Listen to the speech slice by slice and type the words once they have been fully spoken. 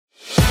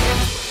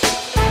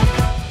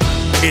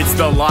It's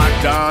the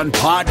Locked On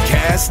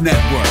Podcast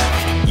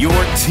Network, your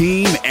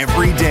team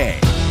every day.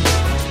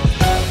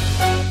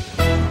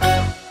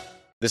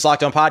 This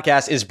Locked On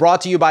Podcast is brought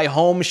to you by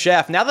Home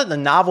Chef. Now that the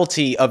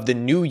novelty of the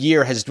new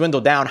year has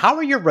dwindled down, how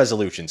are your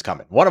resolutions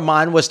coming? One of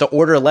mine was to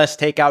order less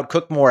takeout,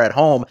 cook more at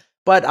home,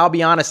 but I'll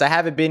be honest, I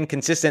haven't been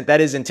consistent. That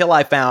is until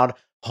I found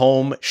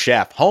Home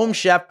Chef. Home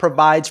Chef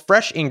provides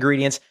fresh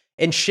ingredients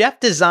and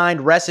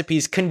chef-designed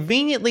recipes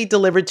conveniently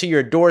delivered to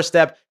your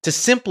doorstep to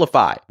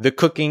simplify the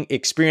cooking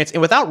experience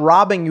and without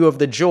robbing you of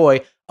the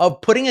joy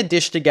of putting a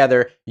dish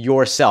together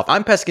yourself.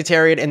 I'm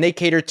pescatarian and they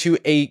cater to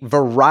a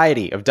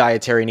variety of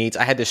dietary needs.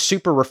 I had this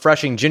super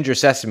refreshing ginger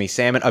sesame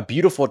salmon, a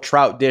beautiful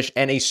trout dish,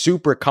 and a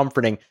super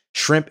comforting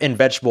shrimp and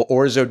vegetable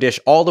orzo dish,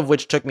 all of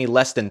which took me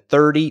less than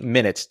 30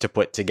 minutes to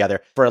put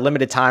together. For a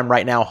limited time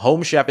right now,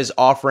 Home Chef is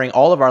offering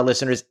all of our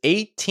listeners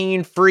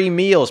 18 free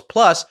meals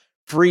plus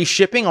free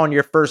shipping on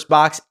your first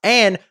box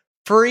and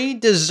free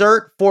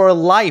dessert for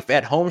life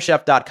at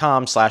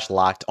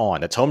homechef.com/lockedon.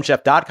 That's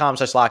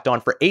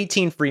homechef.com/lockedon for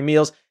 18 free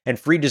meals and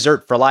free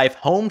dessert for life.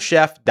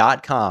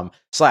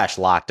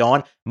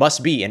 Homechef.com/lockedon.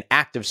 Must be an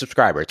active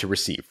subscriber to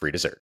receive free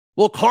dessert.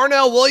 Will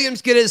Carnell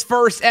Williams get his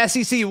first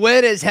SEC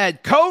win as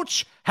head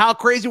coach? How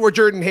crazy will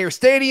Jordan-Hare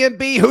Stadium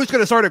be? Who's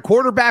going to start a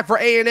quarterback for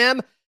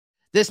A&M?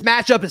 This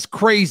matchup is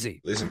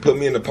crazy. Listen, put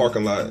me in the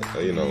parking lot,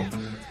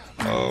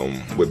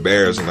 with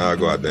Bears, and I'll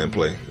go out there and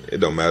play. It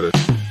don't matter.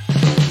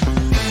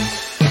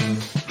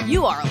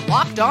 You are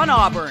Locked On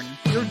Auburn,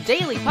 your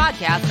daily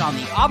podcast on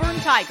the Auburn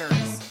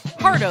Tigers.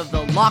 Part of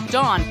the Locked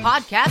On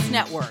Podcast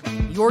Network,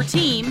 your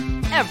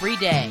team every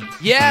day.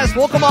 Yes,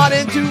 welcome on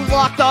into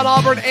Locked On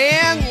Auburn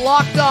and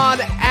Locked On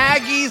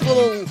Aggies,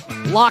 little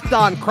Locked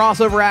On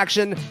crossover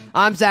action.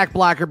 I'm Zach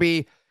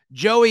Blackerby,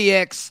 Joey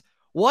Icks.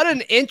 What an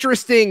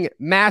interesting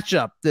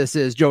matchup this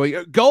is,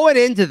 Joey. Going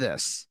into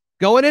this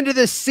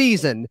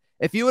season,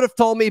 if you would have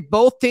told me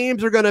both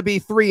teams are going to be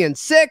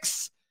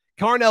 3-6,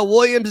 Carnell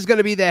Williams is going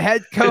to be the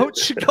head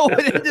coach going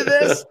into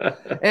this,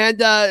 and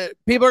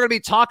people are going to be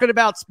talking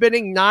about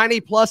spending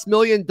 $90+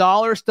 million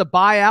to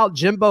buy out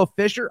Jimbo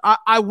Fisher,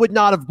 I would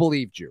not have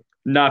believed you.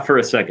 Not for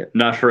a second,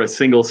 not for a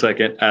single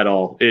second at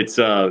all. It's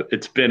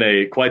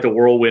been quite the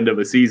whirlwind of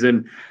a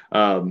season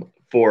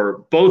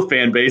for both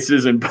fan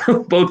bases and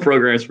both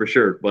programs for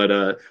sure,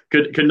 but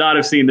could not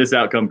have seen this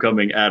outcome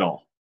coming at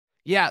all.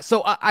 Yeah,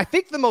 so I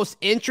think the most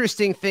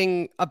interesting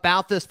thing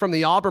about this from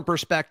the Auburn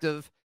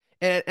perspective,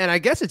 and I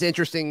guess it's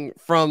interesting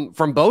from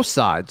both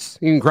sides.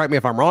 You can correct me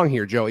if I'm wrong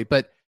here, Joey,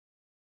 but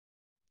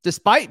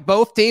despite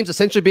both teams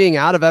essentially being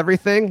out of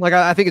everything, like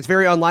I think it's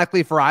very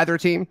unlikely for either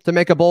team to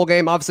make a bowl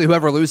game. Obviously,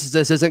 whoever loses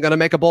this isn't going to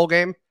make a bowl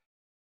game.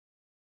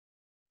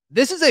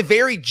 This is a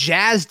very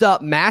jazzed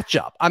up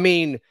matchup. I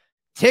mean,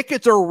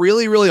 tickets are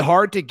really, really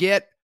hard to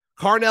get.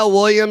 Carnell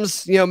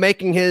Williams,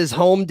 making his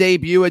home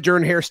debut at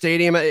Jordan-Hare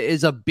Stadium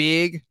is a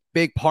big,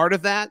 big part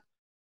of that.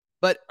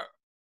 But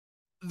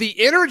the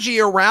energy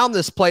around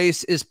this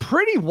place is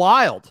pretty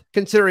wild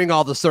considering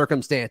all the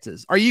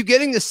circumstances. Are you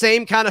getting the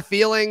same kind of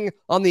feeling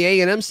on the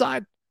A&M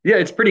side? Yeah,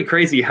 it's pretty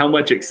crazy how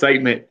much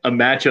excitement a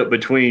matchup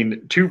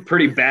between two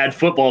pretty bad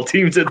football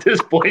teams at this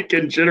point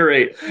can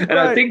generate. And right.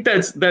 I think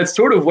that's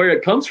sort of where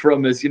it comes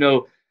from is,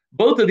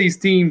 both of these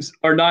teams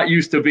are not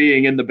used to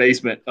being in the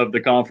basement of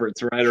the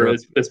conference, right? Sure. Or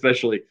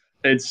especially.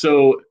 And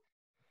so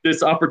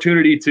this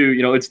opportunity to,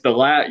 it's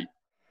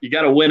you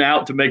got to win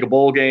out to make a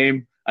bowl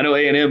game. I know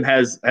A&M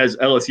has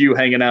LSU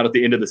hanging out at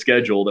the end of the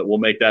schedule that will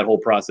make that whole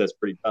process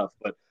pretty tough.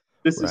 But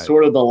this is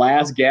sort of the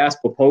last gasp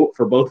of hope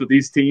for both of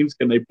these teams.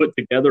 Can they put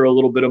together a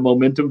little bit of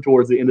momentum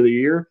towards the end of the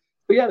year?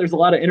 But yeah, there's a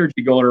lot of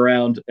energy going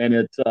around, and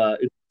it's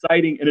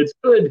exciting and it's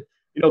good.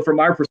 From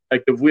our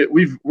perspective,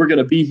 we're going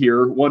to be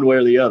here one way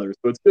or the other.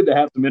 So it's good to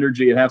have some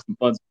energy and have some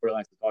fun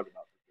storylines to talk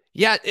about.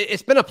 Yeah,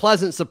 it's been a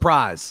pleasant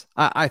surprise,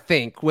 I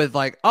think, with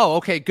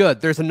okay,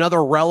 good. There's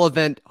another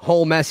relevant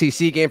home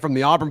SEC game from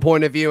the Auburn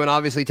point of view, and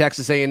obviously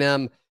Texas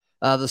A&M,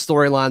 the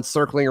storylines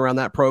circling around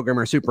that program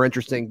are super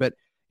interesting. But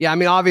yeah, I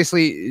mean,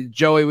 obviously,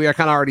 Joey, we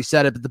kind of already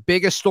said it, but the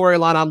biggest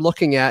storyline I'm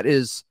looking at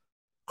is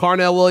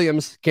Carnell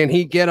Williams. Can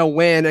he get a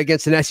win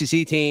against an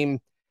SEC team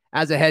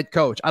as a head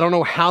coach? I don't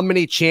know how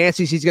many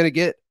chances he's going to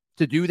get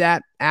to do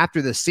that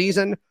after the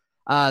season.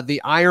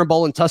 The Iron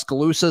Bowl in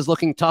Tuscaloosa is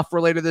looking tough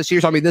for later this year.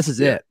 So, I mean, this is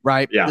it,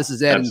 right? Yeah, this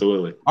is it.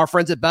 Absolutely. Our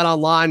friends at Bet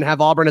Online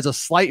have Auburn as a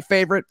slight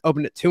favorite,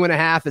 opened at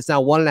 2.5. It's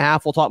now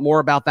 1.5. We'll talk more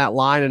about that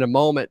line in a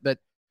moment. But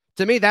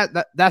to me,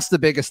 that's the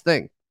biggest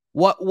thing.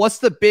 What's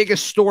the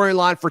biggest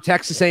storyline for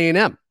Texas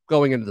A&M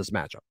going into this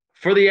matchup?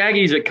 For the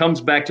Aggies, it comes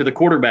back to the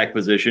quarterback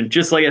position,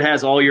 just like it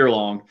has all year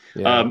long.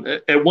 Yeah.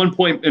 At one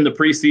point in the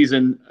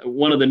preseason,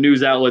 one of the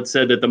news outlets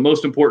said that the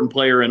most important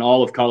player in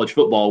all of college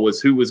football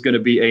was who was going to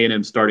be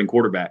A&M's starting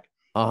quarterback.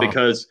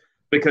 Because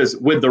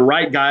with the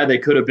right guy, they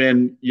could have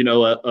been,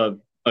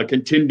 a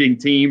contending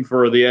team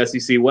for the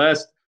SEC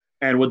West.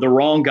 And with the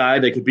wrong guy,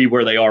 they could be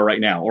where they are right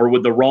now. Or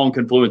with the wrong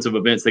confluence of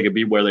events, they could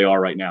be where they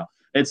are right now.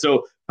 And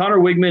so Connor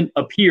Wigman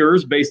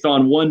appears, based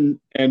on 1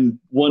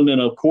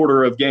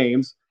 1.25 of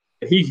games,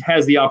 he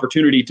has the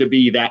opportunity to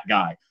be that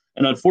guy.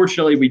 And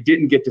unfortunately, we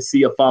didn't get to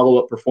see a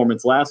follow-up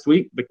performance last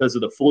week because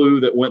of the flu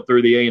that went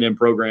through the A&M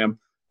program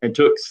and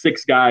took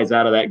 6 guys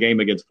out of that game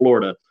against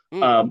Florida.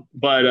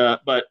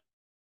 But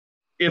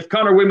if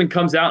Carnell Williams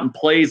comes out and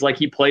plays like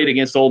he played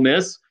against Ole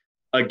Miss,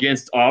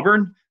 against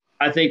Auburn,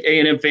 I think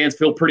A&M fans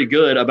feel pretty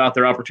good about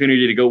their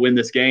opportunity to go win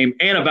this game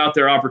and about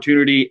their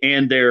opportunity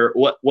and their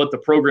what the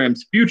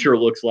program's future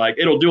looks like.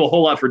 It'll do a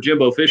whole lot for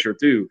Jimbo Fisher,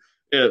 too,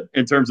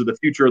 in terms of the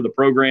future of the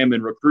program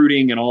and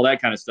recruiting and all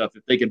that kind of stuff,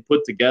 if they can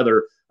put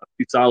together a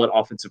few solid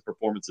offensive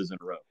performances in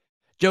a row.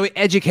 Joey,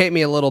 educate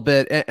me a little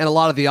bit, and a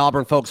lot of the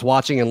Auburn folks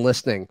watching and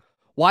listening.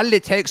 Why did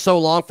it take so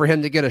long for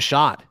him to get a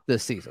shot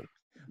this season?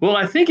 Well,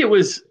 I think it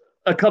was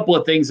a couple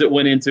of things that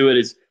went into it.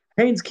 Is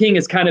Haynes King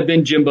has kind of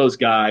been Jimbo's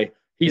guy.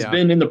 He's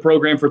been in the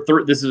program for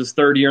this is his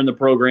 3rd year in the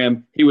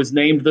program. He was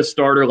named the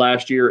starter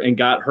last year and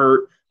got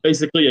hurt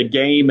basically a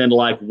game and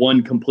like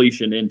 1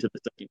 completion into the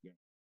second game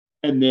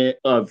and then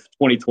of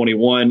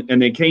 2021,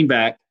 and then came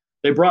back.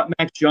 They brought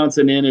Max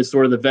Johnson in as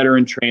sort of the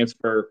veteran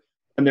transfer,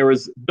 and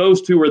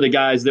those 2 were the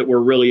guys that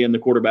were really in the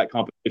quarterback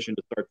competition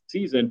to start the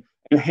season,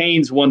 and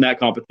Haynes won that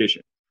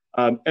competition.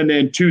 And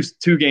then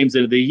two games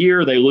into the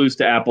year, they lose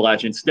to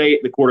Appalachian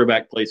State. The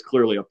quarterback play is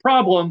clearly a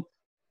problem.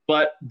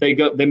 But they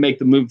make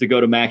the move to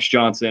go to Max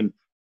Johnson,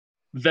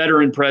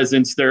 veteran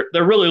presence. They're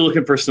really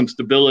looking for some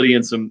stability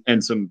and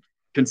some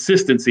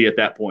consistency at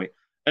that point.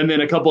 And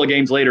then a couple of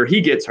games later, he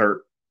gets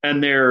hurt,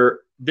 and they're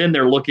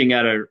looking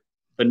at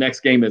the next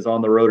game is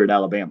on the road at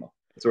Alabama.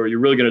 So are you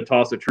really going to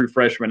toss a true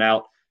freshman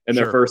out in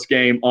their first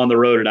game on the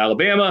road at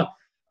Alabama?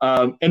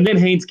 And then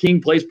Haynes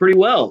King plays pretty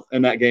well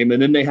in that game, and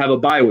then they have a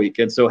bye week,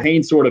 and so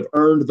Haynes sort of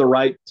earned the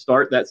right to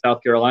start that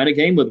South Carolina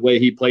game with the way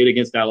he played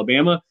against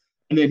Alabama.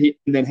 And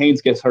then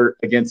Haynes gets hurt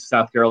against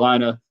South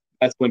Carolina.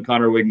 That's when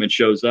Carnell Williams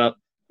shows up.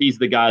 He's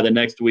the guy the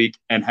next week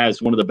and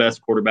has one of the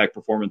best quarterback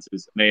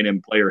performances an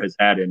A&M player has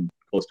had in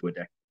close to a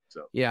decade.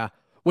 So yeah,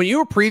 when you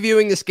were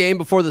previewing this game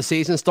before the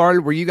season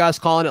started, were you guys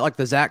calling it like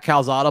the Zach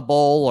Calzada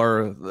Bowl,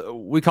 or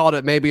we called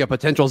it maybe a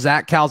potential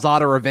Zach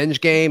Calzada revenge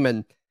game?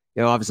 And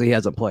obviously he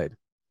hasn't played.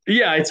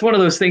 Yeah, it's one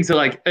of those things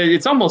that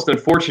it's almost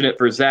unfortunate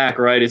for Zach,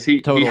 right? Is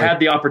he had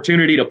the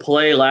opportunity to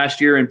play last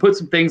year and put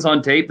some things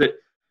on tape that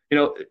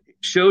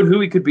showed who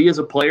he could be as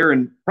a player,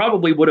 and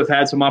probably would have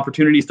had some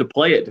opportunities to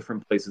play at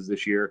different places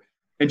this year,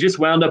 and just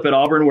wound up at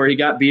Auburn where he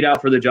got beat out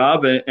for the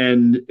job.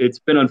 And it's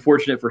been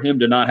unfortunate for him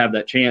to not have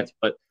that chance,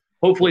 but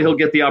hopefully he'll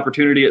get the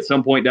opportunity at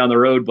some point down the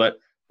road. But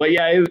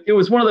yeah, it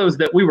was one of those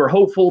that we were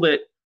hopeful that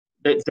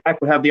Zach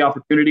would have the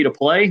opportunity to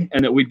play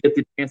and that we'd get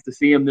the chance to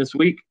see him this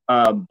week.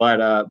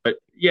 But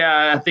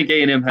yeah, I think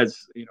A&M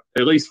has,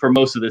 at least for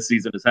most of this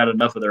season, has had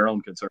enough of their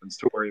own concerns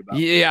to worry about.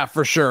 Yeah,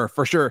 for sure.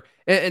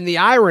 And the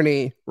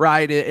irony,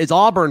 right, is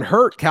Auburn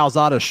hurt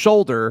Calzada's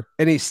shoulder,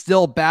 and he's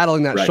still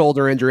battling that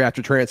shoulder injury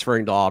after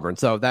transferring to Auburn.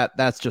 So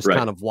that's just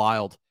kind of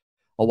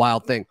a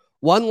wild thing.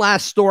 One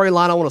last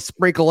storyline I want to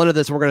sprinkle into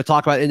this. We're going to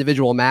talk about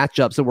individual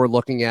matchups that we're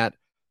looking at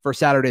for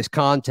Saturday's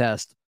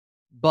contest.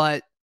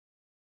 But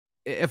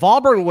if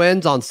Auburn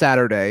wins on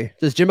Saturday,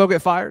 does Jimbo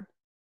get fired?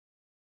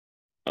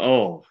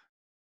 Oh,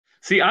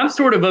 see, I'm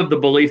sort of the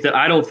belief that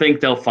I don't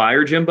think they'll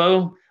fire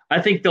Jimbo. I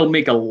think they'll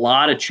make a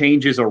lot of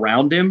changes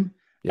around him.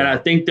 Yeah. And I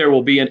think there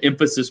will be an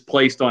emphasis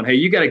placed on, hey,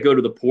 you got to go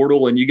to the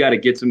portal and you got to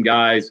get some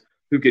guys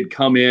who could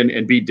come in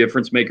and be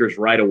difference makers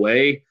right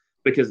away,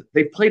 because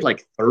they've played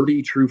like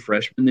 30 true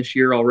freshmen this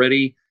year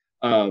already.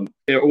 I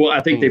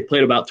think they've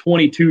played about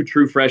 22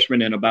 true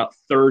freshmen and about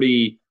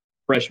 30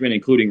 freshmen,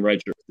 including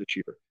redshirts this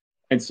year.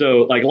 And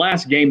so, like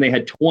last game, they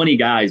had 20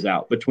 guys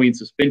out between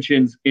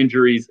suspensions,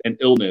 injuries, and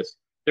illness.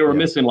 They were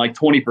missing like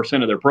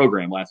 20% of their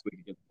program last week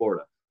against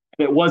Florida.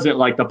 And it wasn't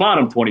like the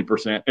bottom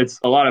 20%. It's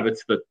a lot of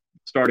it's the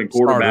starting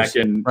quarterback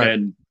and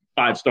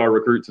 5-star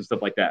recruits and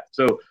stuff like that.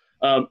 So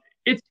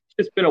it's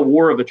just been a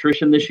war of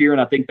attrition this year,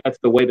 and I think that's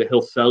the way that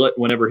he'll sell it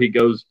whenever he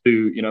goes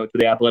to to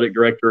the athletic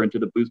director and to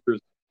the boosters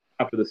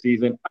after the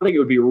season. I think it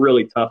would be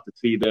really tough to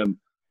see them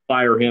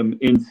fire him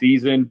in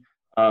season.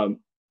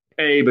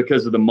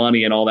 Because of the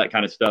money and all that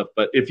kind of stuff.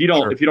 But if you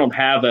don't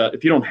have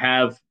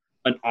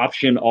an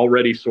option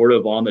already sort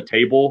of on the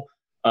table,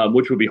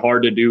 which would be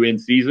hard to do in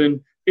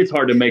season, it's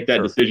hard to make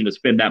that decision to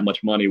spend that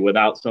much money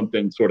without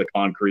something sort of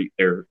concrete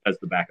there as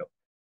the backup.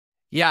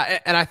 Yeah,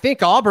 and I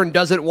think Auburn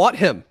doesn't want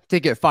him to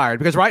get fired,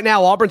 because right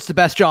now Auburn's the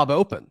best job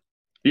open.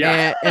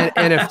 Yeah,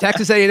 and if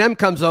Texas A&M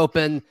comes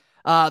open,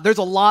 there's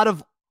a lot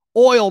of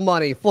oil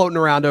money floating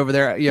around over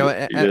there.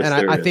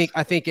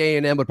 I think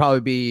A&M would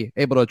probably be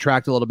able to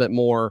attract a little bit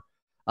more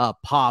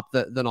pop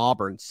than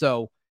Auburn.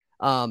 So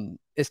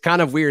it's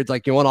kind of weird.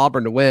 Like, you want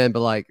Auburn to win,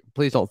 but like,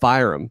 please don't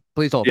fire him.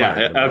 Please don't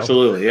fire him. Yeah,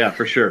 absolutely. Yeah,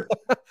 for sure.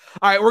 All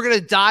right, we're going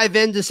to dive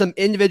into some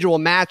individual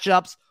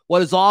matchups. What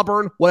does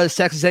Auburn, what does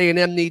Texas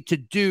A&M need to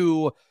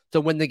do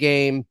to win the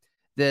game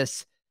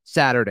this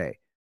Saturday?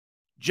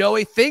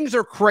 Joey, things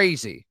are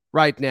crazy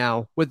right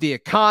now with the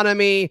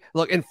economy.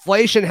 Look,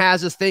 inflation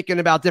has us thinking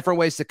about different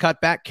ways to cut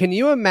back. Can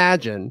you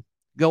imagine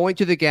going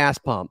to the gas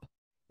pump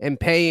and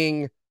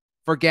paying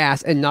for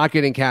gas and not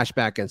getting cash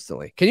back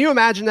instantly? Can you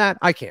imagine that?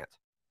 I can't.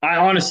 I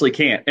honestly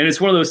can't. And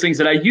it's one of those things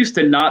that I used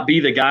to not be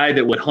the guy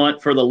that would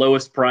hunt for the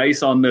lowest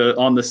price on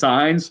the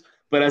signs.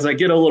 But as I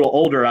get a little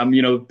older, I'm,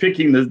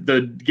 picking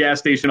the gas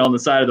station on the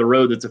side of the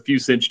road that's a few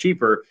cents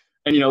cheaper.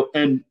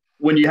 And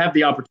when you have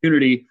the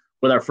opportunity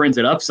with our friends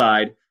at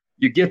Upside,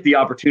 you get the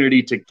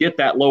opportunity to get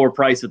that lower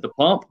price at the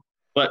pump.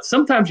 But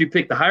sometimes you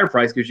pick the higher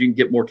price because you can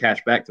get more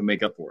cash back to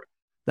make up for it.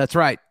 That's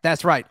right.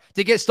 That's right.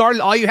 To get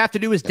started, all you have to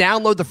do is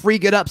download the free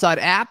Get Upside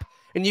app,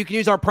 and you can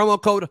use our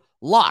promo code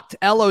LOCKED,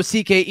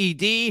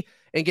 LOCKED,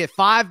 and get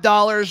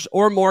 $5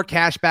 or more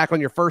cash back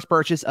on your first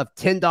purchase of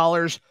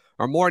 $10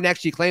 or more.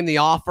 Next, you claim the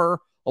offer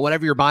on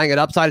whatever you're buying at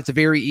Upside. It's a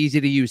very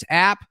easy-to-use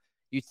app.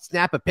 You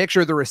snap a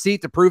picture of the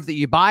receipt to prove that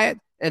you buy it,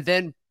 and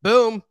then,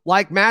 boom,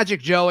 like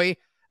magic, Joey,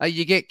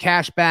 you get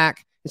cash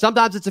back. And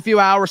sometimes it's a few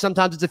hours,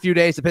 sometimes it's a few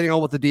days, depending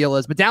on what the deal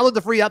is. But download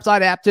the free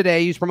Upside app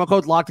today. Use promo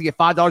code LOCKED to get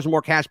 $5 or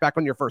more cash back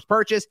on your first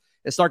purchase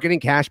and start getting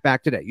cash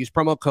back today. Use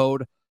promo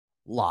code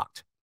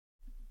LOCKED.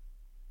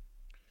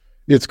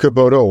 It's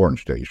Kubota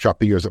Orange Day. Shop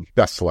the year's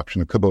best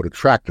selection of Kubota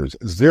tractors,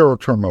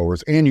 zero-turn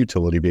mowers, and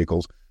utility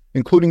vehicles,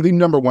 including the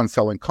 #1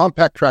 selling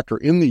compact tractor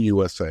in the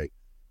USA.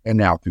 And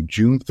now through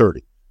June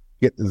 30,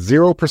 get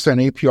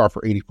 0% APR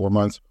for 84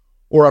 months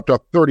or up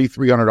to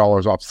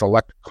 $3,300 off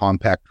select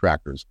compact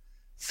tractors.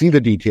 See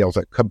the details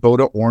at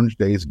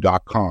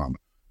KubotaOrangeDays.com.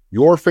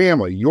 Your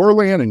family, your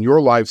land, and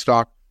your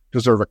livestock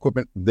deserve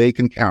equipment they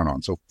can count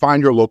on. So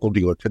find your local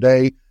dealer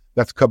today.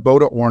 That's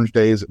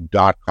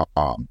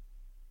KubotaOrangeDays.com.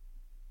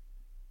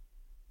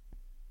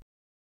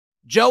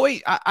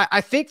 Joey,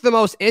 I think the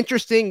most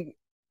interesting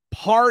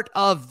part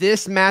of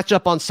this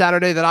matchup on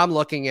Saturday that I'm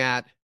looking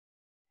at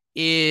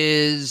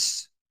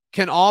is,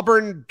 can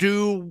Auburn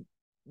do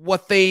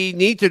what they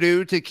need to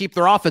do to keep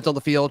their offense on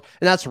the field?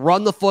 And that's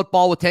run the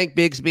football with Tank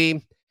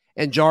Bigsby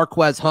and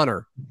Jarquez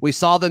Hunter. We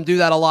saw them do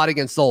that a lot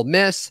against Ole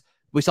Miss.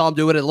 We saw them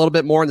do it a little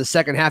bit more in the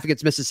second half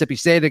against Mississippi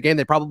State, a game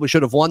they probably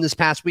should have won this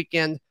past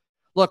weekend.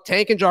 Look,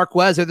 Tank and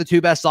Jarquez are the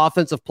two best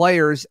offensive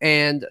players,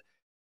 and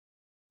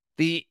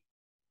the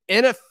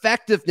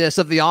ineffectiveness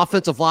of the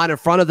offensive line in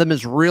front of them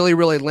has really,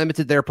 really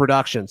limited their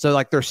production. So,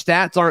 like, their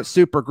stats aren't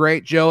super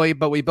great, Joey,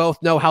 but we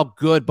both know how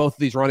good both of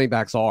these running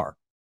backs are.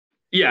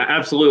 Yeah,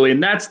 absolutely.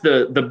 And that's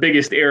the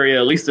biggest area,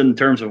 at least in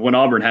terms of when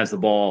Auburn has the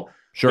ball,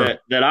 sure,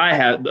 that I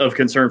have of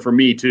concern for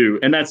me too.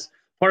 And that's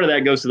part of that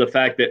goes to the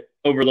fact that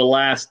over the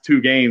last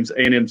two games,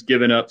 A&M's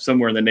given up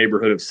somewhere in the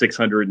neighborhood of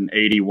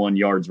 681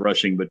 yards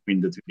rushing between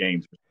the two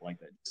games, like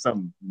that.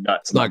 Some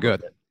nuts. It's not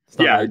good.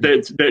 Yeah,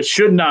 that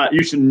should not.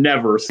 You should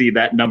never see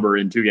that number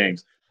in two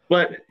games.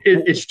 But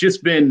it's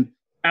just been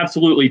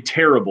absolutely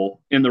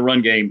terrible in the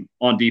run game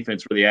on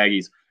defense for the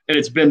Aggies. And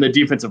it's been the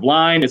defensive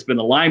line. It's been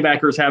the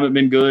linebackers haven't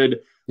been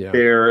good. Yeah.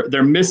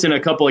 They're missing a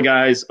couple of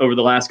guys over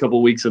the last couple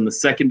of weeks in the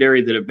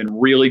secondary that have been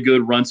really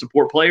good run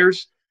support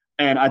players.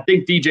 And I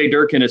think DJ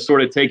Durkin has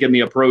sort of taken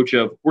the approach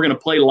of, we're going to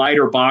play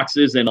lighter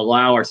boxes and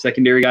allow our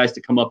secondary guys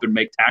to come up and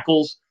make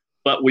tackles,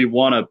 but we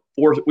want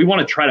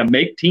to try to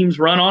make teams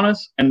run on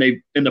us. And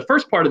they, in the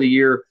first part of the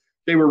year,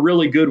 they were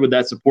really good with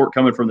that support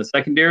coming from the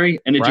secondary,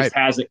 and it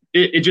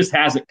just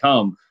hasn't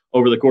come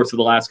over the course of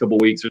the last couple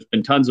of weeks. There's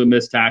been tons of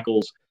missed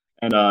tackles,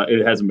 and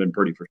it hasn't been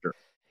pretty for sure.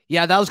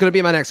 Yeah, that was going to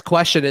be my next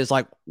question is,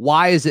 like,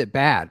 why is it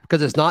bad?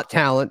 Because it's not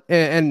talent.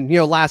 And, you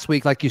know, last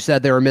week, like you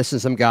said, they were missing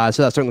some guys,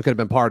 so that certainly could have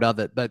been part of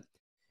it. But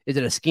is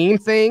it a scheme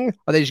thing?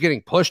 Are they just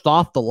getting pushed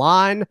off the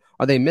line?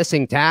 Are they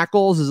missing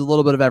tackles? Is a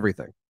little bit of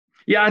everything?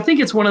 Yeah, I think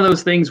it's one of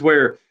those things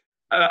where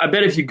I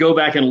bet if you go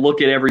back and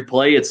look at every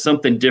play, it's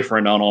something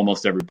different on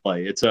almost every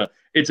play. It's a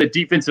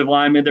defensive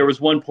lineman. There was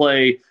one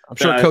play. I'm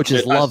sure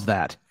coaches love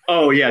that.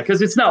 Oh, yeah,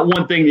 because it's not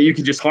one thing that you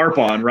can just harp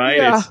on, right?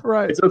 Yeah,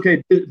 right. It's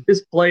okay. This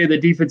play, the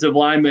defensive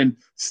lineman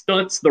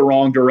stunts the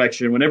wrong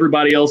direction when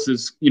everybody else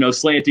is,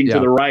 slanting to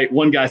the right.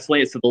 One guy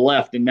slants to the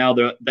left, and now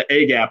the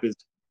A gap is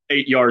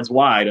 8 yards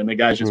wide, and the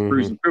guy's just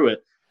cruising through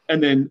it.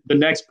 And then the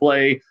next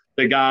play,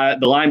 the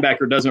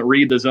linebacker doesn't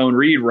read the zone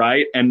read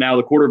right, and now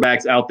the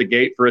quarterback's out the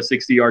gate for a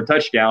 60-yard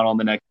touchdown on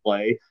the next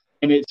play.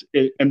 And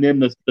and then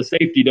the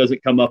safety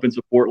doesn't come up and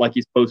support like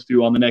he's supposed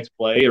to on the next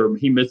play, or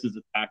he misses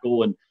a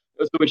tackle. And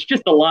so it's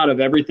just a lot of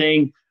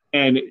everything.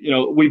 And,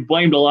 we've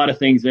blamed a lot of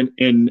things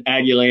in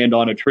Aggie land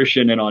on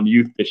attrition and on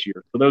youth this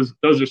year. So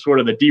those are sort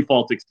of the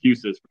default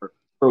excuses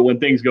for when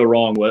things go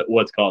wrong,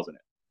 what's causing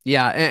it.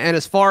 Yeah, and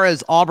as far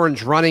as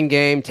Auburn's running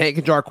game, Tank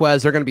and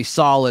Jarquez, they're going to be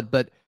solid,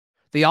 but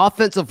the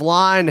offensive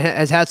line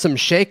has had some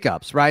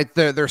shakeups, right?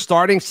 Their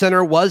starting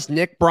center was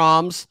Nick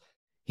Brahms.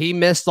 He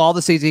missed all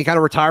the season. He kind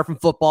of retired from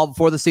football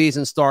before the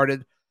season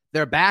started.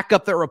 Their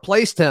backup that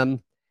replaced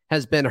him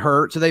has been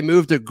hurt, so they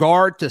moved a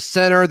guard to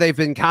center. They've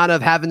been kind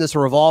of having this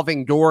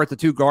revolving door at the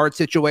two guard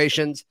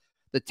situations.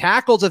 The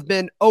tackles have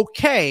been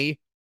okay,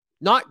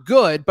 not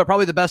good, but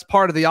probably the best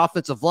part of the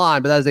offensive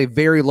line, but that is a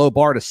very low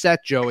bar to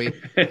set, Joey.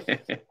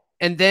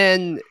 And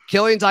then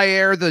Killian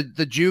Zaire, the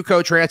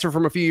JUCO transfer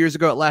from a few years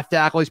ago at left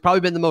tackle, he's probably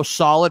been the most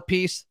solid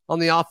piece on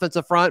the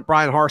offensive front.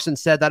 Brian Harsin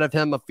said that of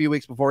him a few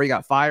weeks before he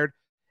got fired.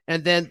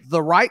 And then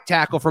the right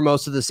tackle for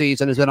most of the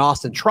season has been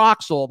Austin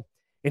Troxell,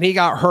 and he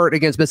got hurt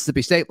against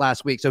Mississippi State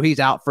last week, so he's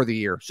out for the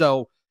year.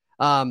 So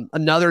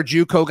Another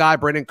JUCO guy,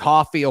 Brendan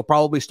Coffey, will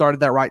probably start at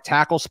that right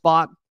tackle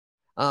spot.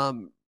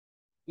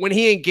 When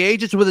he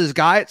engages with his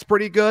guy, it's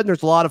pretty good.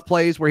 There's a lot of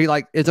plays where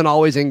he isn't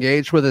always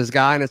engaged with his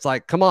guy, and it's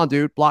like, come on,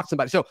 dude, block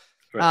somebody. So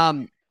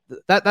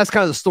that's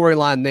kind of the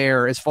storyline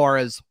there as far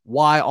as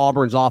why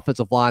Auburn's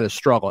offensive line has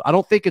struggled. I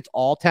don't think it's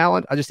all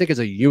talent. I just think as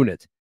a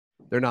unit,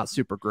 they're not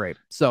super great.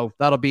 So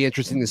that'll be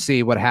interesting to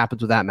see what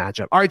happens with that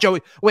matchup. All right,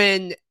 Joey,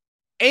 when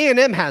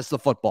A&M has the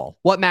football,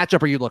 what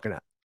matchup are you looking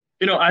at?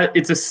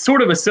 It's a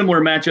sort of a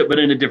similar matchup, but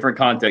in a different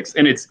context.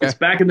 And it's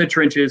back in the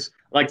trenches.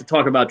 I like to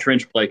talk about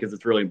trench play because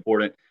it's really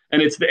important.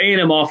 And it's the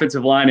A&M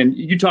offensive line. And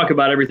you talk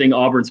about everything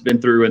Auburn's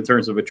been through in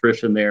terms of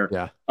attrition there.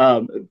 Yeah.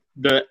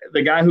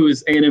 The guy who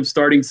is A&M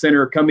starting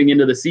center coming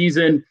into the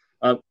season,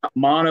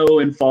 mono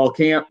in fall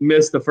camp,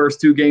 missed the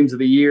first 2 games of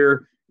the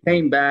year,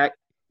 came back,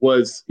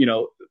 was,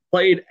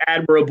 played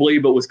admirably,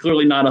 but was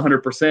clearly not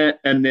 100%.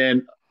 And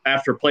then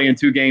after playing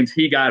 2 games,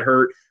 he got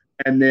hurt.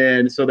 And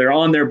then, so they're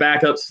on their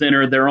backup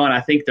center. They're on, I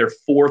think, their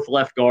 4th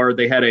left guard.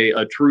 They had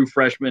a true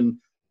freshman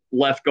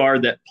left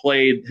guard that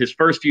played his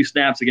first few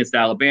snaps against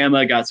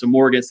Alabama, got some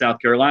more against South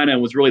Carolina,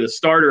 and was really the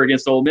starter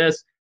against Ole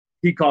Miss.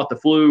 He caught the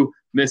flu,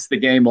 missed the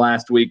game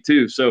last week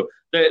too. So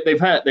they've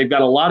got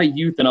a lot of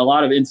youth and a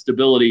lot of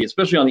instability,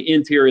 especially on the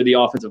interior of the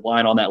offensive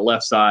line on that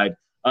left side.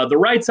 The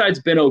right side's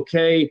been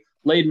okay.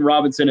 Layden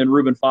Robinson and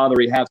Reuben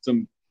Fothery have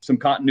some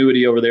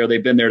continuity over there.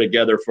 They've been there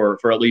together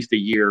for at least a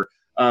year.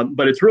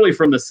 But it's really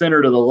from the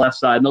center to the left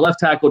side. And the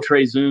left tackle,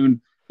 Trey Zune,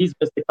 he's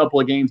missed a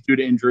couple of games due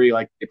to injury,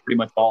 like they pretty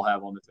much all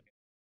have on this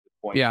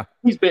point. Yeah,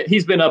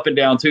 he's been up and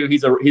down too.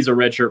 He's a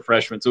redshirt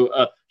freshman.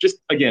 So just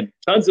again,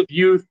 tons of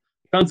youth,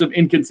 tons of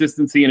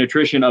inconsistency and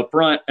attrition up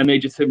front, and they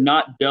just have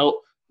not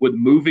dealt with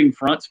moving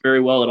fronts very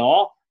well at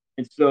all.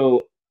 And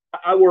so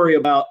I worry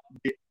about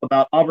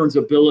Auburn's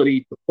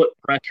ability to put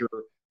pressure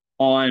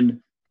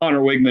on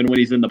Connor Wigman when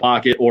he's in the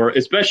pocket, or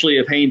especially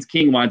if Haynes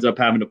King winds up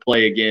having to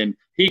play again.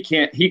 He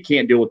can't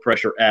deal with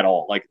pressure at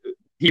all.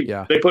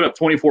 They put up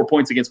 24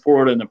 points against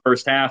Florida in the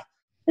first half.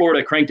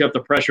 Florida cranked up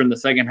the pressure in the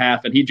second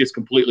half, and he just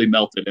completely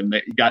melted. And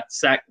they got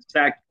sacked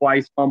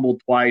twice,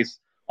 fumbled twice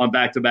on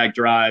back-to-back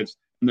drives,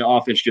 and the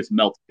offense just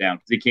melted down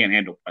because he can't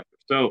handle pressure.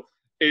 So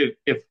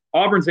if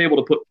Auburn's able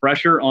to put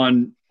pressure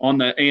on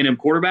the A&M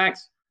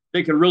quarterbacks,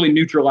 they can really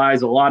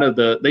neutralize a lot of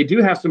they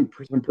do have some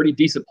pretty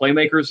decent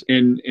playmakers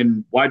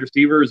in wide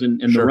receivers and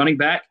the running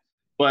back,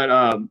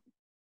 but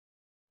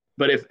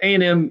if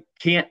A&M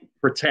can't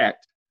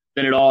protect,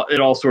 then it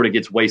all sort of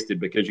gets wasted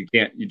because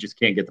you just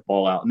can't get the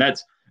ball out.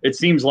 And it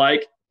seems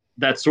like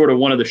that's sort of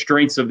one of the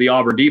strengths of the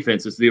Auburn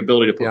defense is the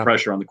ability to put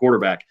pressure on the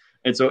quarterback.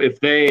 And so if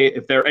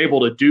they're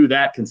able to do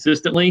that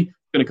consistently,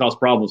 it's going to cause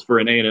problems for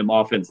an A&M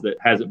offense that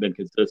hasn't been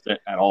consistent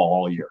at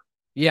all year.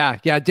 Yeah.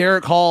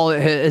 Derek Hall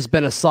has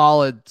been a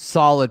solid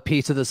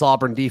piece of this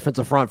Auburn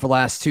defensive front for the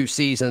last 2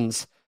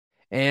 seasons.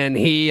 And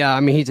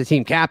he's a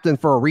team captain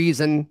for a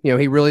reason.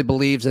 He really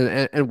believes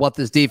in what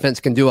this defense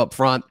can do up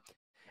front.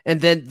 And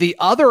then the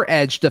other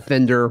edge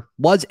defender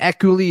was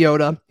Eku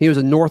Leota. He was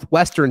a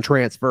Northwestern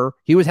transfer.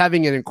 He was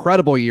having an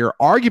incredible year,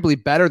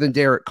 arguably better than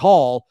Derek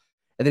Hall.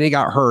 And then he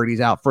got hurt. He's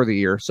out for the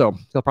year. So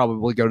he'll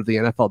probably go to the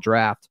NFL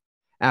draft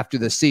after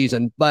this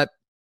season. But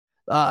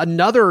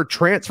another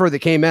transfer that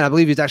came in, I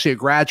believe he's actually a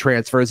grad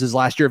transfer, is his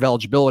last year of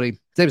eligibility.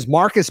 His name is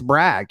Marcus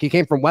Bragg. He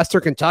came from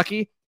Western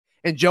Kentucky.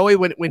 And Joey,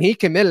 when he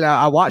committed,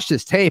 I watched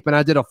his tape and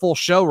I did a full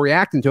show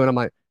reacting to it. I'm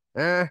like,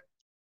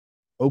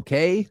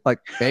 okay. Like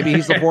maybe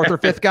he's the 4th or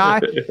 5th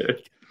guy.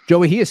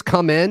 Joey, he has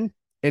come in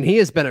and he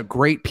has been a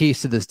great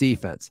piece of this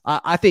defense.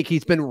 I think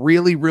he's been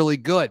really, really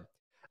good.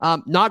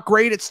 Not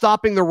great at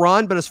stopping the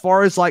run, but as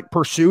far as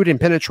pursuit and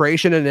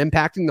penetration and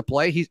impacting the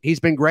play, he's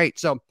been great.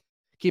 So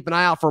keep an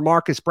eye out for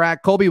Marcus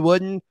Bragg. Colby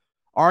Wooden,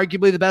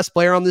 arguably the best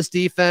player on this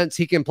defense.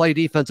 He can play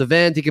defensive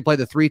end. He can play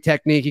the 3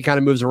 technique. He kind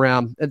of moves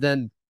around. And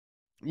then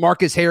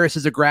Marcus Harris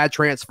is a grad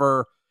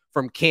transfer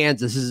from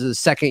Kansas. This is his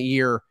 2nd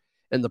year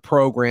in the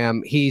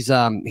program. He's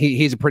a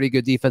pretty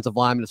good defensive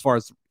lineman as far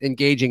as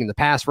engaging in the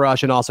pass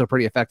rush and also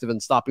pretty effective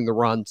in stopping the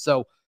run.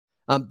 So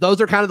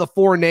those are kind of the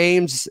 4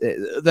 names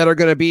that are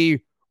going to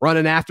be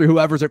running after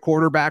whoever's at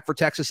quarterback for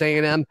Texas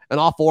A&M, and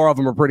all 4 of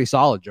them are pretty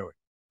solid, Joey.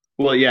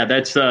 Well, yeah,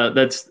 that's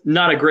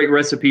not a great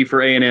recipe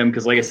for A&M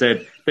because, like I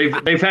said,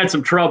 they've had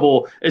some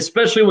trouble,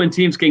 especially when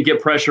teams can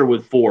get pressure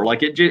with 4.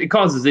 It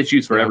causes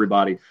issues for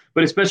everybody,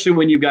 but especially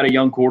when you've got a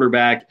young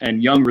quarterback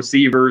and young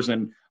receivers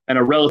and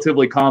a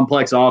relatively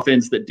complex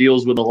offense that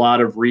deals with a lot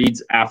of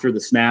reads after the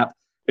snap.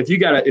 If you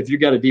got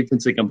a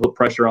defense that can put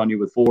pressure on you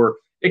with 4,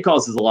 it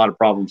causes a lot of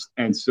problems,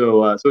 and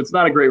so it's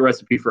not a great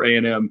recipe for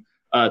A&M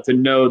to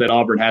know that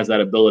Auburn has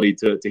that ability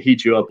to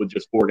heat you up with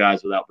just 4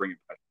 guys without bringing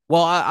pressure.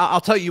 Well,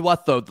 I'll tell you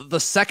what, though. The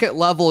second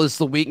level is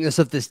the weakness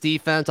of this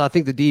defense. I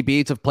think the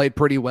DBs have played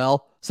pretty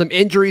well. Some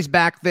injuries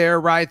back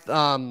there, right?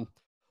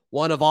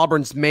 One of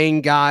Auburn's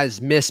main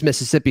guys missed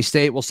Mississippi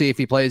State. We'll see if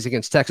he plays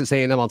against Texas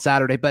A&M on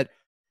Saturday. But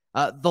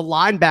the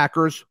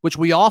linebackers, which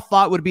we all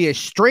thought would be a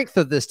strength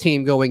of this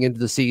team going into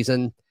the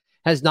season,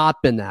 has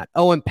not been that.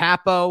 Owen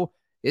Papo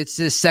It's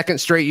his second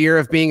straight year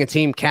of being a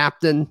team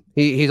captain.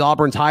 He's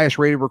Auburn's highest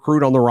rated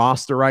recruit on the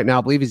roster right now.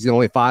 I believe he's the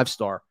only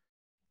 5-star.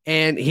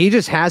 And he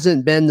just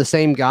hasn't been the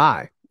same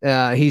guy.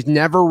 He's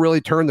never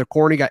really turned the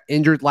corner. He got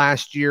injured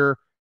last year.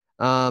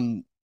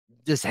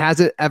 Just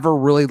hasn't ever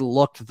really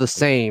looked the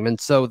same. And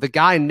so the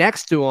guy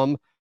next to him,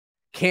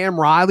 Cam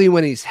Riley,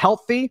 when he's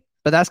healthy,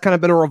 but that's kind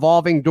of been a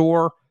revolving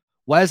door.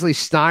 Wesley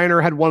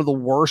Steiner had one of the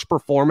worst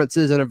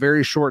performances in a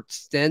very short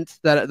stint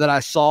that I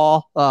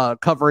saw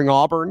covering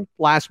Auburn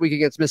last week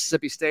against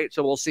Mississippi State.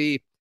 So we'll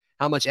see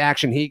how much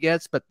action he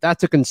gets, but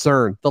that's a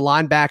concern. The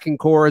linebacking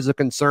core is a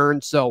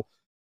concern. So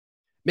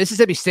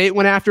Mississippi State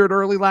went after it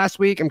early last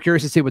week. I'm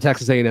curious to see what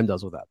Texas A&M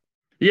does with that.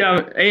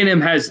 Yeah,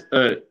 A&M has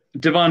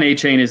Devon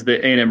Achane is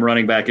the A&M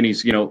running back, and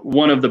he's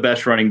one of the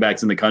best running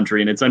backs in the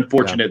country. And it's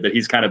unfortunate that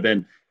he's kind of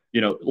been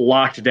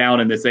locked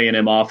down in this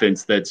A&M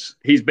offense.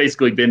 He's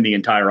basically been the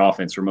entire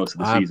offense for most of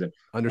the season.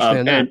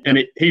 Understand that.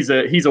 And he's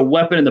a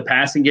weapon in the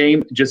passing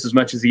game just as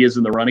much as he is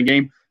in the running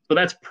game. So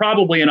that's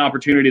probably an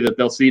opportunity that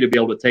they'll see to be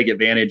able to take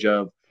advantage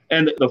of.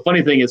 And the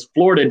funny thing is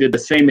Florida did the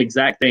same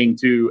exact thing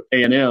to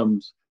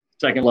A&M's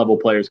second level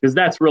players, because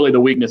that's really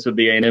the weakness of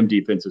the A&M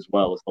defense as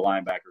well as the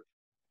linebackers.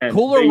 And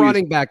cooler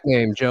running back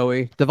name,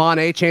 Joey. Devon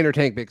Achane or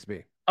Tank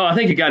Bixby? Oh, I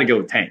think you got to go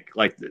with Tank.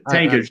 Like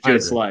Tank is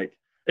just like,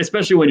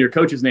 especially when your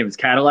coach's name is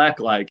Cadillac,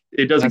 like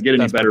it doesn't get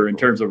any better in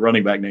terms of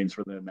running back names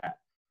for them than that.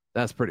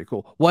 That's pretty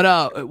cool.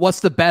 What's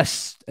the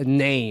best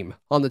name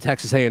on the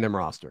Texas A&M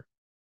roster?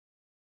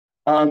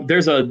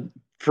 There's a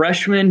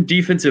freshman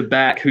defensive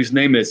back whose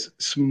name is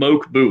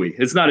Smoke Bowie.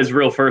 It's not his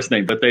real first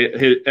name, but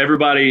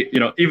everybody,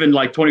 even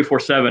like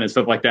 24/7 and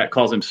stuff like that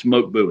calls him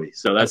Smoke Bowie.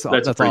 So that's a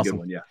pretty awesome. good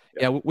one. Yeah.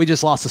 Yeah, we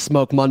just lost a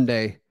Smoke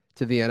Monday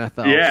to the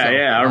NFL.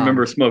 Yeah, I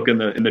remember Smoke in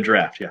the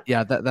draft. Yeah.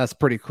 Yeah, that's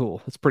pretty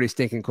cool. It's pretty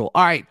stinking cool.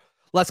 All right,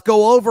 let's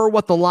go over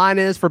what the line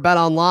is for Bet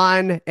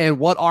Online and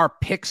what our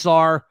picks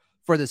are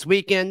for this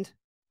weekend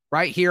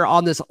right here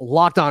on this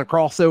Locked On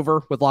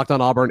crossover with Locked On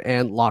Auburn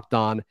and Locked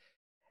On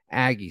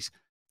Aggies.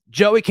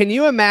 Joey, can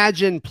you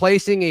imagine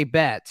placing a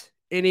bet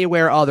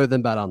anywhere other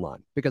than Bet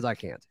Online? Because I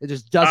can't. It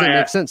just doesn't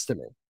make sense to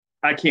me.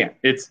 I can't.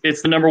 It's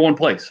the number one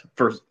place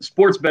for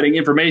sports betting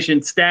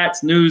information,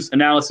 stats, news,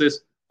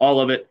 analysis,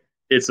 all of it.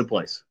 It's the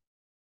place.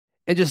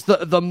 And just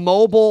the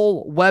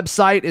mobile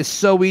website is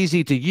so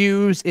easy to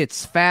use.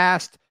 It's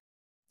fast.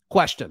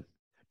 Question: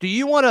 do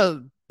you want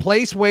to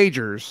place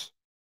wagers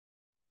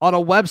on a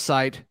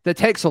website that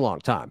takes a long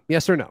time?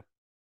 Yes or no?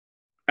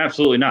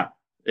 Absolutely not.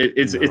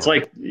 It's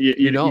like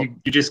you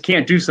just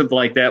can't do something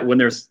like that when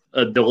there's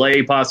a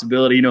delay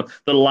possibility.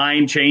 The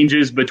line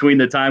changes between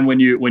the time when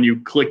you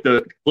click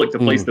to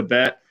place the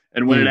bet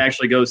and when it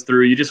actually goes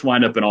through. You just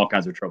wind up in all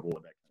kinds of trouble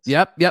with it.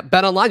 Yep.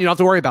 Bet Online, you don't have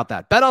to worry about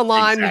that. Bet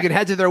Online, exactly. You can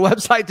head to their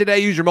website today,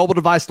 use your mobile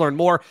device to learn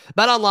more.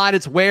 Bet Online,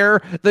 it's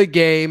where the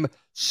game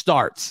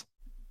starts.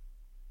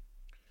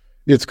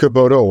 It's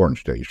Kubota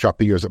Orange Day. Shop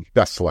the year's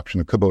best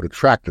selection of Kubota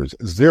tractors,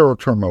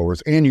 zero-turn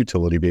mowers, and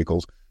utility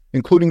vehicles,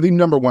 including the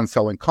number one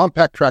selling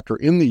compact tractor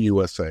in the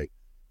USA.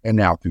 And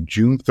now through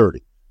June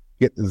 30,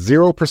 get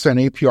 0%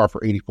 APR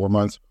for 84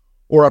 months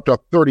or up to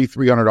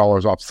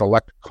 $3,300 off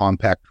select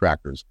compact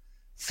tractors.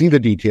 See the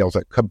details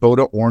at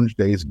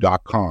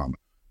KubotaOrangeDays.com.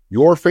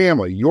 Your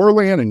family, your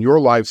land, and your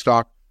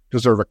livestock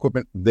deserve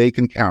equipment they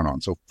can count on.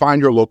 So find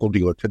your local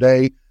dealer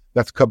today.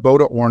 That's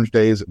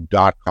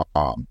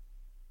KubotaOrangeDays.com.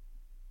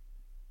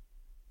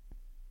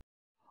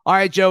 All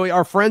right, Joey,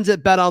 our friends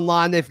at Bet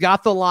Online, they've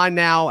got the line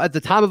now at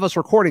the time of us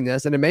recording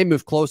this, and it may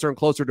move closer and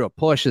closer to a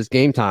push as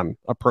game time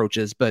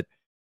approaches, but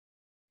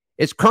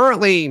it's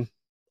currently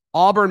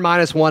Auburn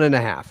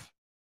 -1.5.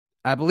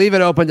 I believe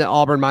it opened at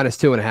Auburn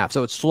 -2.5,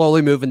 so it's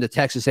slowly moving to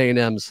Texas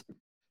A&M's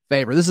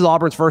favor. This is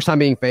Auburn's first time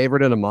being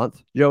favored in a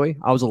month, Joey.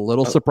 I was a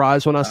little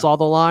surprised when I saw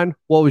the line.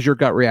 What was your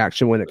gut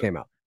reaction when it came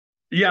out?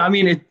 Yeah, I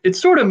mean, it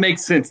sort of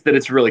makes sense that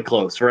it's really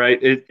close, right?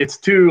 It's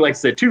two, like I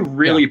said, two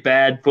really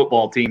bad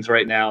football teams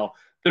right now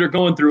that are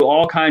going through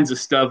all kinds of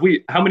stuff.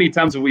 How many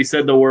times have we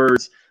said the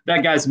words,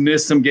 that guy's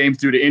missed some games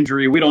due to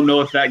injury. We don't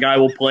know if that guy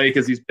will play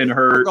because he's been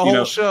hurt. The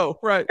whole show,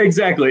 right?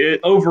 Exactly,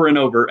 over and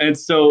over. And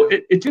so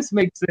it just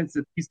makes sense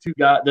that these two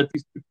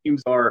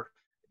teams are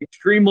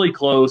extremely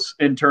close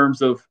in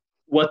terms of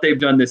what they've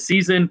done this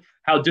season,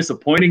 how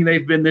disappointing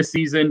they've been this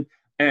season.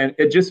 And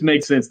it just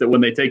makes sense that when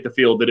they take the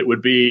field that it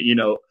would be,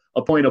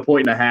 a point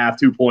and a half,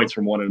 2 points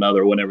from one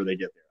another whenever they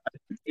get there.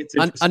 It's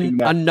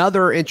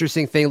another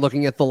interesting thing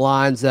looking at the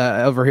lines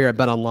over here at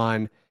Bet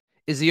Online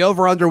is the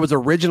over-under was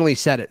originally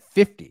set at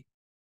 50.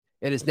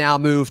 It is now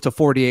moved to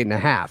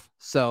 48.5.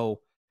 So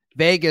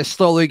Vegas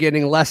slowly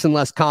getting less and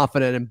less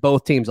confident in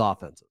both teams'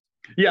 offenses.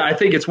 Yeah, I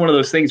think it's one of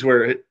those things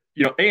where,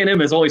 A&M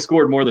has only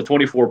scored more than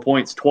 24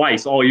 points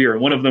twice all year.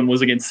 One of them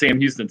was against Sam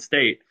Houston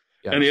State.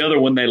 Yes. And the other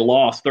one, they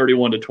lost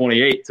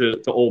 31-28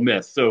 to Ole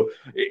Miss. So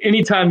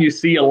anytime you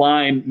see a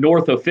line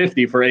north of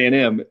 50 for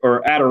A&M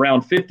or at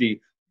around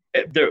 50,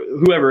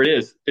 whoever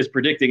it is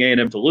predicting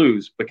A&M to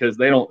lose because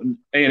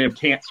A&M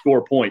can't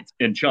score points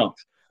in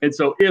chunks. And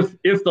so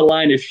if the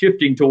line is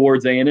shifting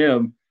towards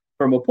A&M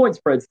from a point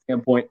spread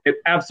standpoint, it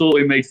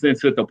absolutely makes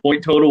sense that the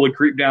point total would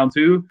creep down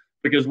too.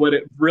 because what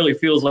it really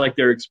feels like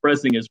they're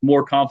expressing is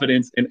more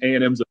confidence in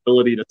A&M's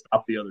ability to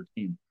stop the other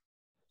team.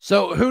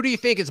 So who do you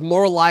think is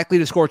more likely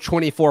to score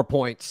 24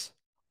 points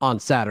on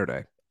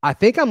Saturday? I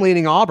think I'm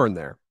leaning Auburn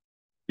there.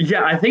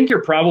 Yeah, I think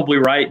you're probably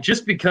right,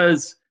 just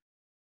because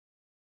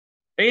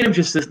A&M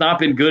just has not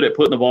been good at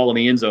putting the ball in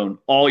the end zone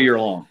all year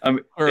long. I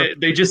mean,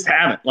 they just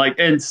haven't.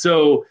 And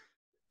so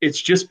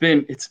it's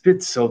been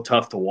so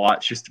tough to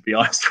watch, just to be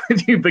honest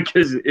with you,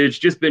 because it's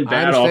just been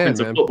bad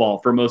offensive football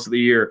for most of the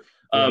year.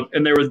 Yeah.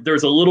 And there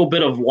was a little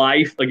bit of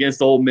life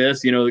against Ole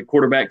Miss. The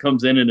quarterback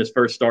comes in his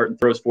first start and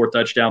throws 4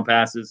 touchdown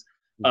passes.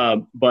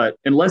 But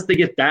unless they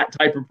get that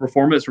type of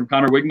performance from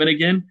Connor Wigman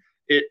again,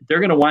 they're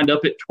going to wind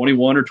up at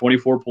 21 or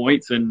 24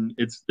 points, and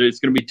it's going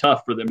to be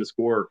tough for them to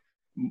score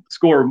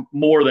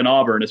more than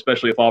Auburn,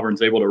 especially if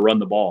Auburn's able to run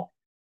the ball.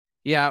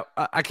 Yeah,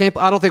 I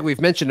don't think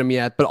we've mentioned him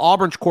yet, but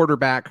Auburn's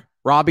quarterback,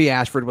 Robbie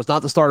Ashford, was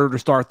not the starter to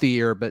start the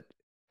year, but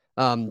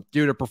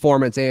due to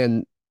performance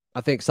and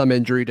I think some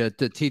injury to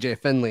TJ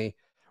Finley,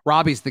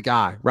 Robbie's the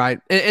guy, right?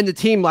 And the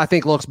team, I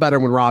think, looks better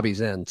when Robbie's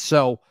in.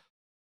 So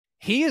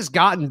he has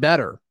gotten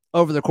better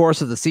over the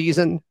course of the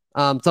season.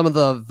 Some of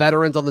the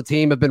veterans on the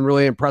team have been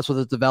really impressed with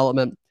his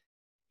development.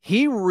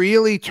 He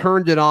really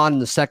turned it on in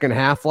the second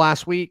half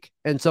last week.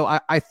 And so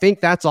I think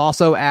that's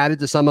also added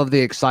to some of the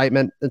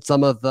excitement and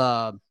some of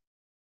the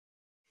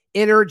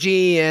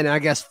energy and, I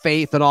guess,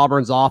 faith in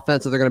Auburn's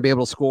offense that they're going to be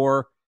able to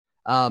score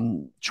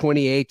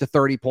 28 to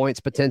 30 points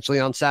potentially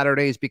on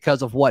Saturdays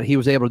because of what he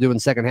was able to do in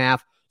the second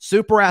half.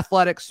 Super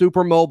athletic,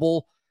 super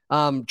mobile,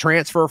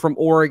 transfer from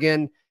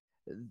Oregon,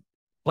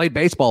 played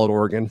baseball at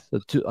Oregon,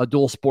 a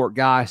dual sport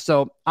guy.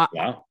 So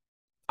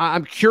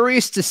I'm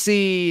curious to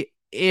see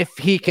if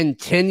he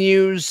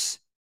continues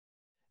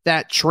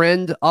that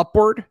trend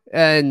upward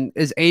and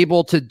is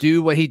able to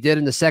do what he did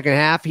in the second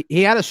half.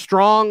 He had a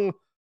strong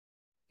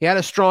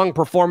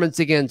performance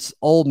against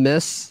Ole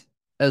Miss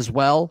as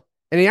well.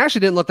 And he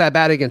actually didn't look that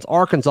bad against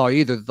Arkansas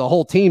either. The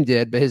whole team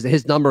did, but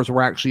his numbers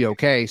were actually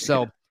okay.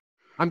 So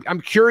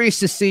I'm curious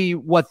to see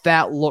what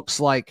that looks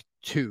like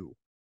too.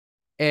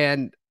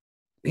 And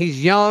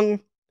he's young.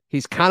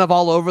 He's kind of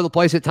all over the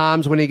place at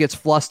times when he gets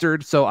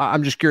flustered. So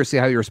I'm just curious to see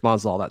how he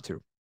responds to all that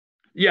too.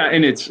 Yeah,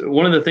 and it's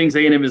one of the things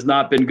A&M has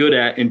not been good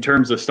at in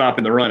terms of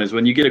stopping the run is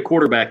when you get a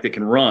quarterback that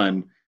can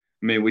run.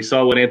 I mean, we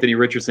saw what Anthony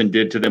Richardson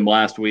did to them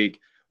last week.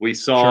 We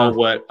saw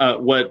what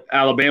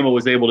Alabama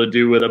was able to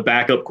do with a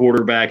backup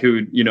quarterback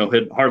who,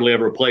 had hardly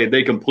ever played.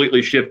 They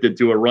completely shifted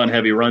to a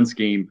run-heavy run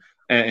scheme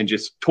and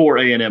just tore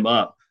A&M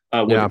up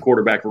with the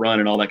quarterback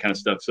run and all that kind of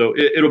stuff. So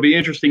it'll be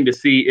interesting to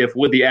see if,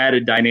 with the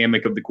added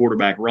dynamic of the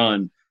quarterback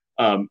run,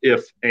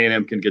 if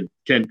A&M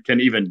can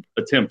even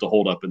attempt to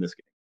hold up in this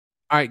game.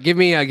 All right, give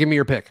me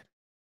your pick.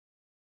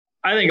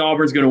 I think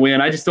Auburn's going to win.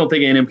 I just don't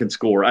think A&M can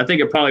score. I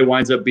think it probably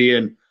winds up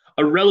being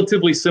a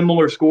relatively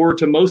similar score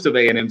to most of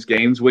A&M's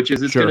games, which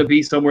is it's going to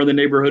be somewhere in the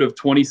neighborhood of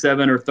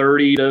 27 or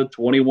 30 to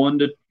 21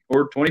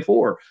 or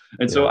 24.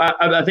 And so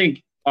I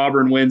think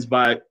Auburn wins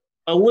by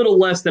a little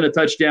less than a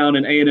touchdown,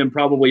 and A&M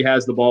probably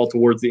has the ball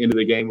towards the end of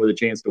the game with a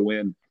chance to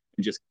win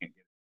and just can't get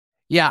it.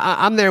 Yeah,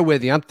 I'm there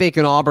with you. I'm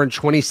thinking Auburn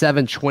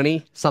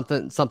 27-20,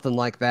 something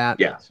like that.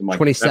 Yeah,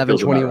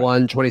 27-21,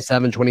 right.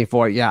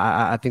 27-24.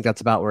 Yeah, I think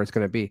that's about where it's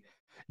going to be.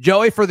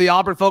 Joey, for the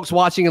Auburn folks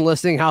watching and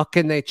listening, how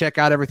can they check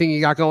out everything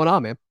you got going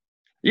on, man?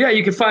 Yeah,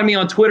 you can find me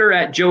on Twitter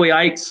at Joey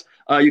Ikes.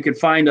 You can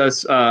find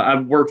us. I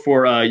work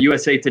for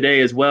USA Today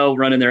as well,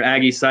 running their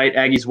Aggie site,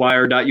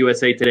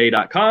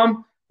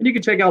 aggieswire.usatoday.com. And you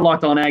can check out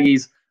Locked On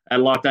Aggies at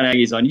Locked On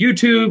Aggies on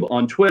YouTube,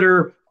 on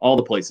Twitter, all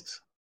the places.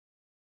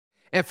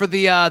 And for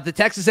the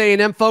Texas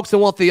A&M folks that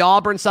want the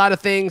Auburn side of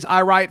things,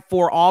 I write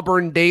for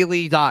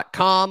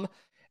auburndaily.com,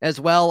 as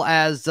well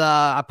as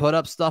I put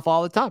up stuff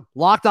all the time.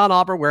 Locked On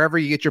Auburn, wherever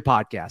you get your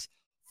podcast.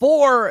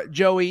 For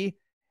Joey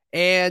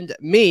and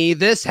me,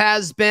 this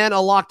has been a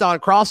Locked On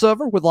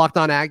crossover with Locked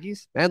On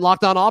Aggies and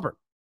Locked On Auburn.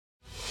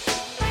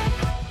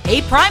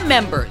 Hey, Prime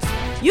members,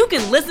 you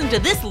can listen to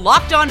this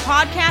Locked On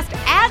podcast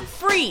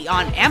ad-free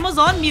on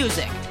Amazon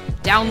Music.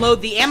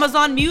 Download the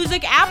Amazon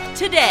Music app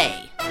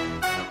today.